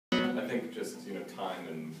I think just, you know, time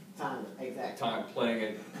and exactly. time playing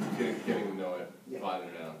it, getting to know it, Yeah. finding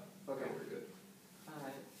it out. Okay. We're good. All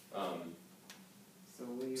right.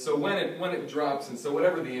 So when it drops, and so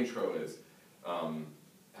whatever the intro is,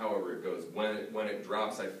 however it goes, when it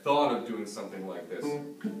drops, I thought of doing something like this.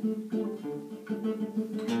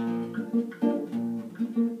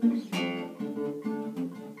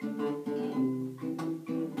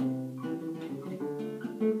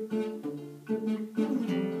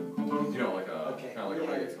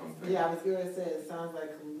 Yeah, I was going to say, it sounds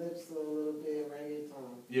like calypso a little bit,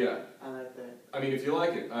 reggaeton. Yeah. I like that. I mean, if you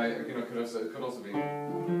like it, it could also be.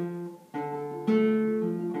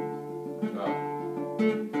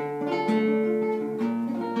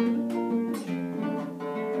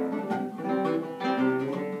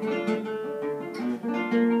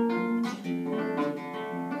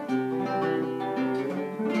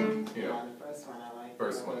 Yeah, the first one I like.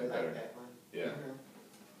 First one is better. Like that one. Yeah.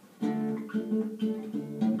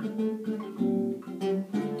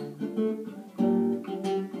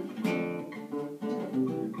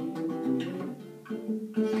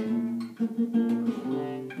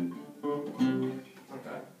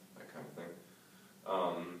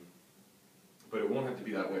 But it won't have to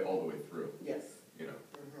be that way all the way through. Yes. You know.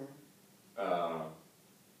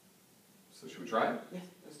 So should we try it? Yeah,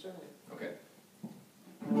 let's try it. Okay.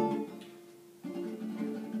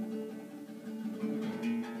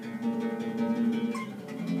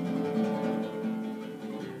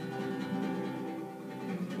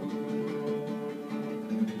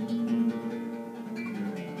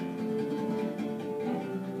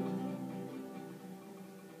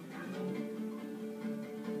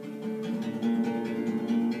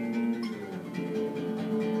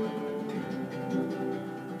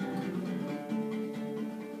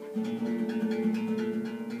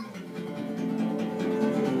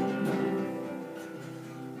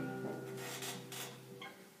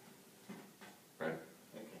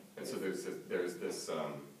 There's this,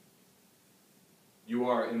 you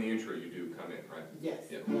are, in the intro, you do come in, right? Yes.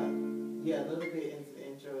 Yep. Yeah, a little bit into the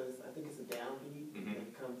intro is, I think it's a downbeat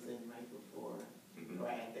that comes in right before, or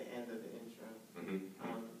at the end of the intro.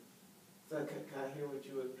 So can I hear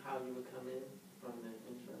how you would come in from the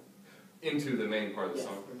intro? Into the main part of the Yes.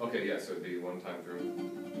 song? Okay, yeah, so it'd be one time through.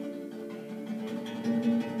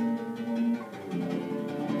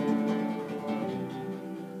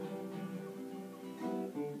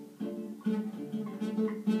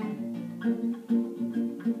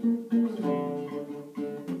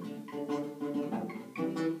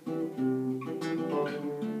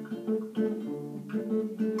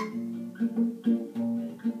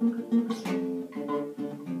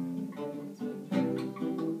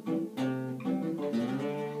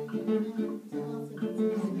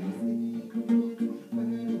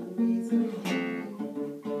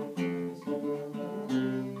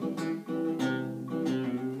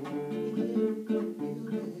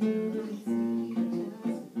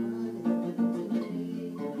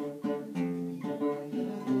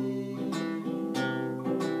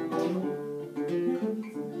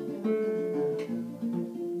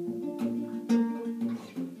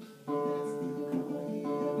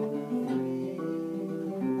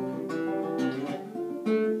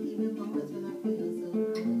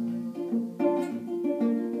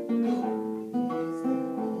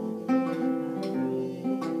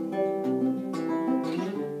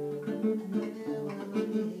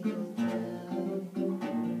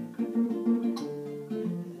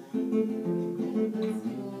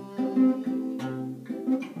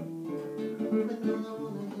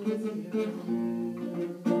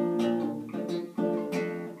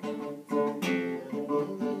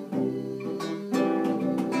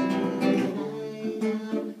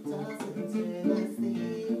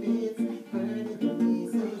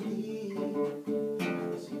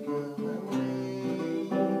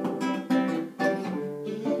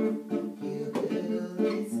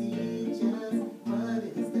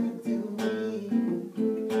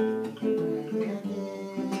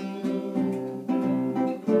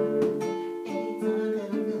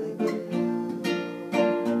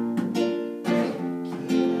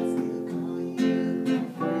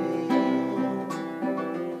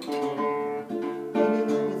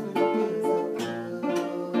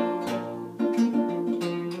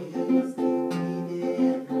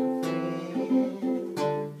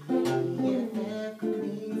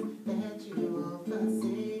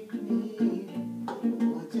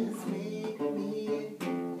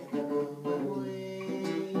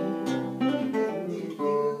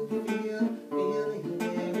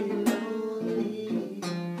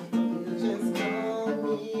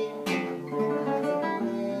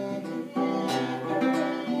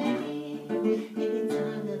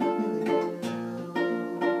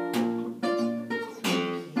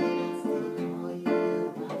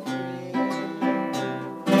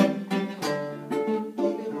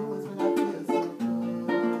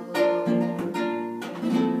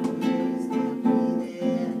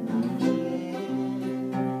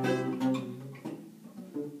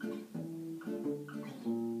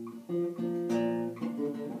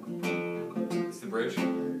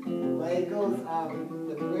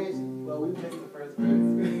 But the bridge, well, we missed the first verse.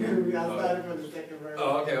 I started from the second verse.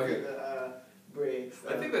 Oh, okay. To the bridge. So.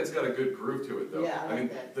 I think that's got a good groove to it, though. Yeah, I mean,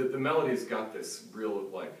 like the melody's got this real,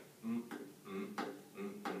 like,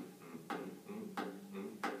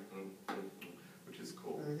 which is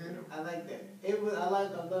cool. Mm-hmm. You know? I like that. It was. I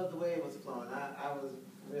love the way it was flowing. I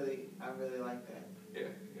really like that.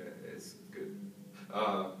 Yeah, it's good.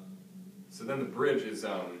 So then the bridge is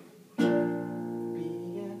BFF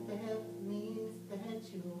means that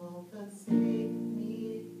you won't forsake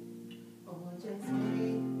me, or just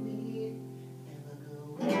make me never go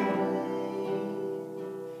away.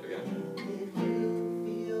 again. If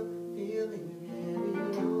you feeling very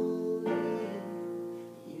lonely,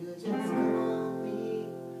 you just call me.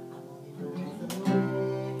 I'm only miles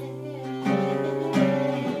away.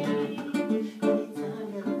 Anytime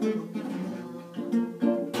you're feeling down,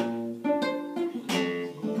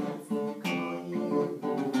 I still call you my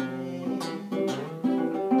friend. Even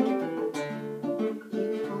moments when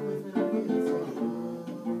I feel so low, you still be there, my friend. Anytime that I'm feeling down,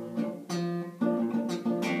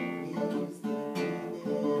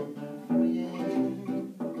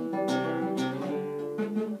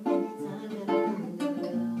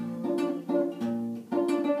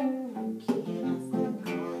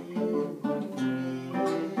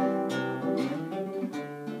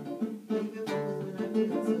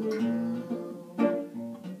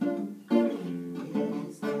 can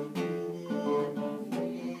I still call you my friend? Even moments when I feel so low, you still be there, my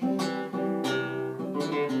friend.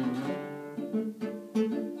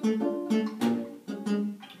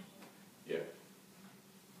 Yeah.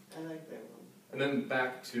 I like that one. And then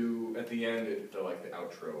back to, at the end, the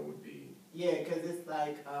outro would be... Yeah, because it's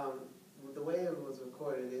like, the way it was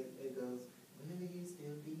recorded, it goes, will you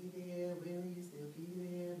still be there? Will you still be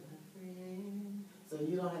there, my friend? So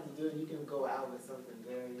you don't have to do it. You can go out with something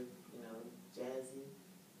very, jazzy.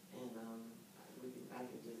 And I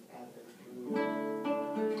can just add the groove.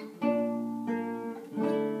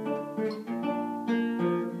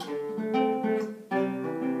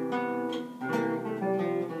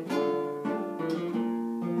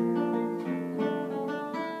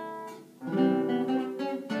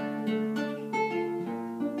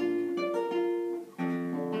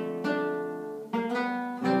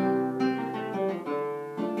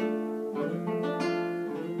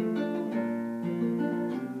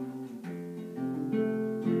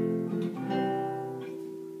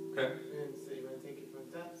 Okay, And so you want to take it from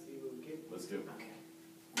the top, see what we get? let's do it. Okay.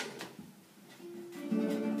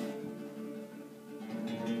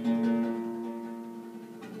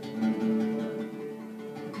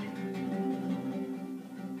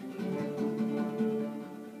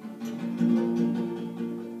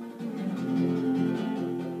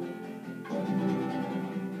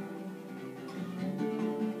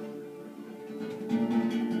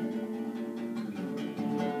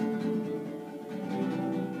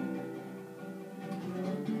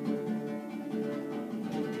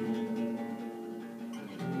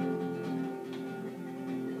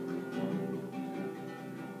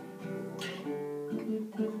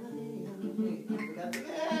 Wait, I forgot the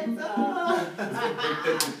lyrics. Oh.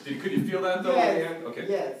 Could you feel that, though, at the end? Okay.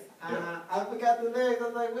 Yes. Yeah. I forgot the lyrics. I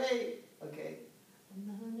was like, wait. Okay.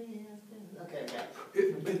 Okay,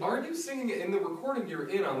 got Aren't you singing it in the recording you're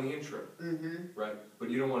in on the intro? Mm-hmm. Right? But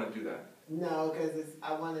you don't want to do that. No, because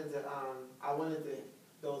I wanted to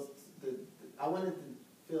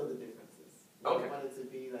feel the differences. Okay. I wanted to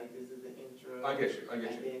be like, this is the intro. I get you. And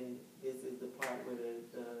then this is the part where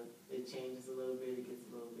it changes a little bit. It gets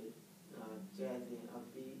a little bit jazzy and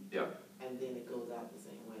upbeat. Yeah. And then it goes out the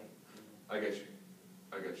same way. I get you.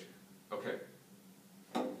 Okay.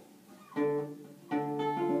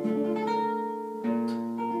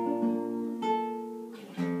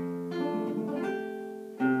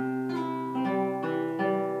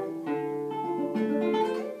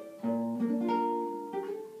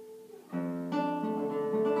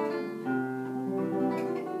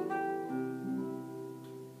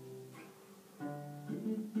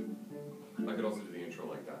 I could also do the intro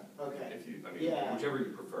like that. Okay. Yeah. Whichever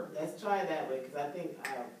you prefer. Let's try it that way, because I think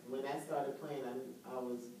when I started playing, I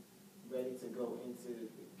was ready to go into the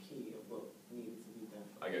key of what needed to be done.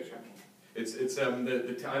 I get you. Okay. It's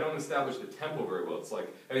I don't establish the tempo very well. It's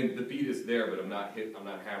like, the beat is there, but I'm not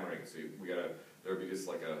hammering. So there'll be just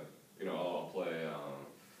like I'll play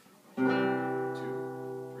 2, 3,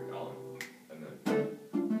 and then.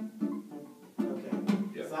 Okay.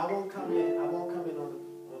 Yeah. So I won't come in on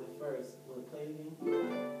the first. Will it play again?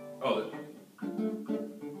 Oh.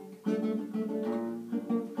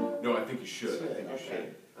 No, I think you should. I think you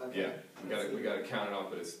should. Okay. Yeah. We gotta count it off,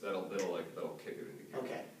 but that'll kick it into gear.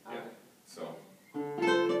 Okay. Yeah. So.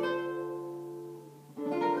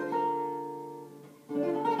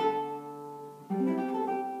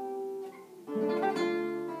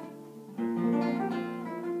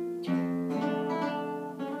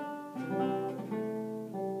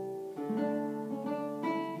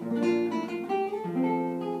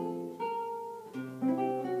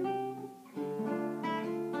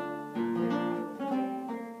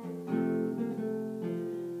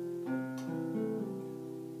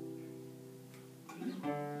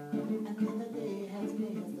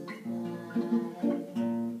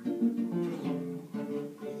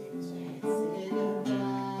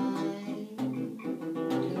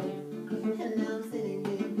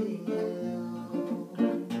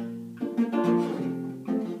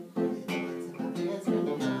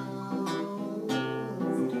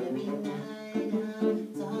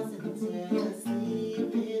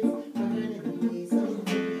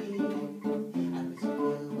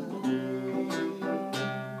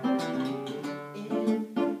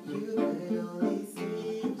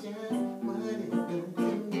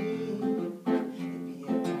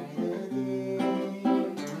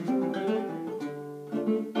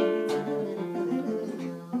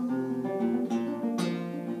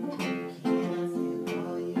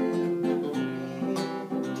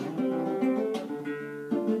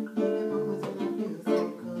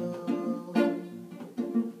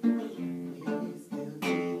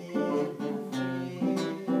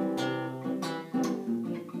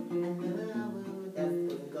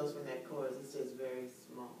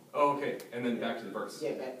 Oh, okay, and then back to the verse.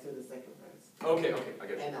 Yeah, back to the second verse. Okay, okay, I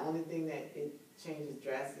get you. And the only thing that it changes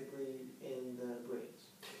drastically in the bridge.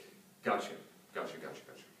 Gotcha.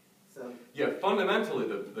 So. Yeah, fundamentally,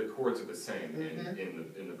 the chords are the same Mhm.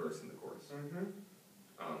 in the verse and the chorus. Mm-hmm.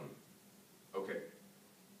 Okay.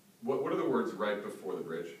 What are the words right before the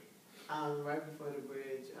bridge? Right before the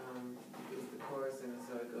bridge, is the chorus, and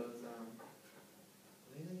so it goes,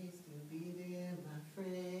 will you still be there, my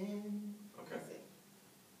friend? Okay. That's it.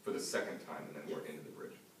 For the second time, and then Yes. we're into the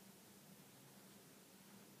bridge.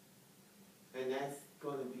 And that's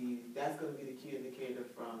gonna be the key indicator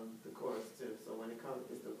from the chorus too. So when it comes,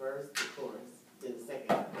 it's the verse, the chorus, then the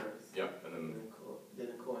second verse. Yep, and then Then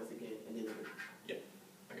the chorus again, and then the bridge.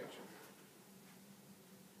 I got you.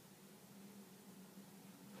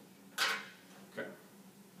 Okay.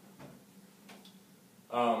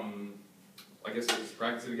 I guess we'll just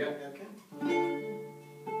practice it again. Okay.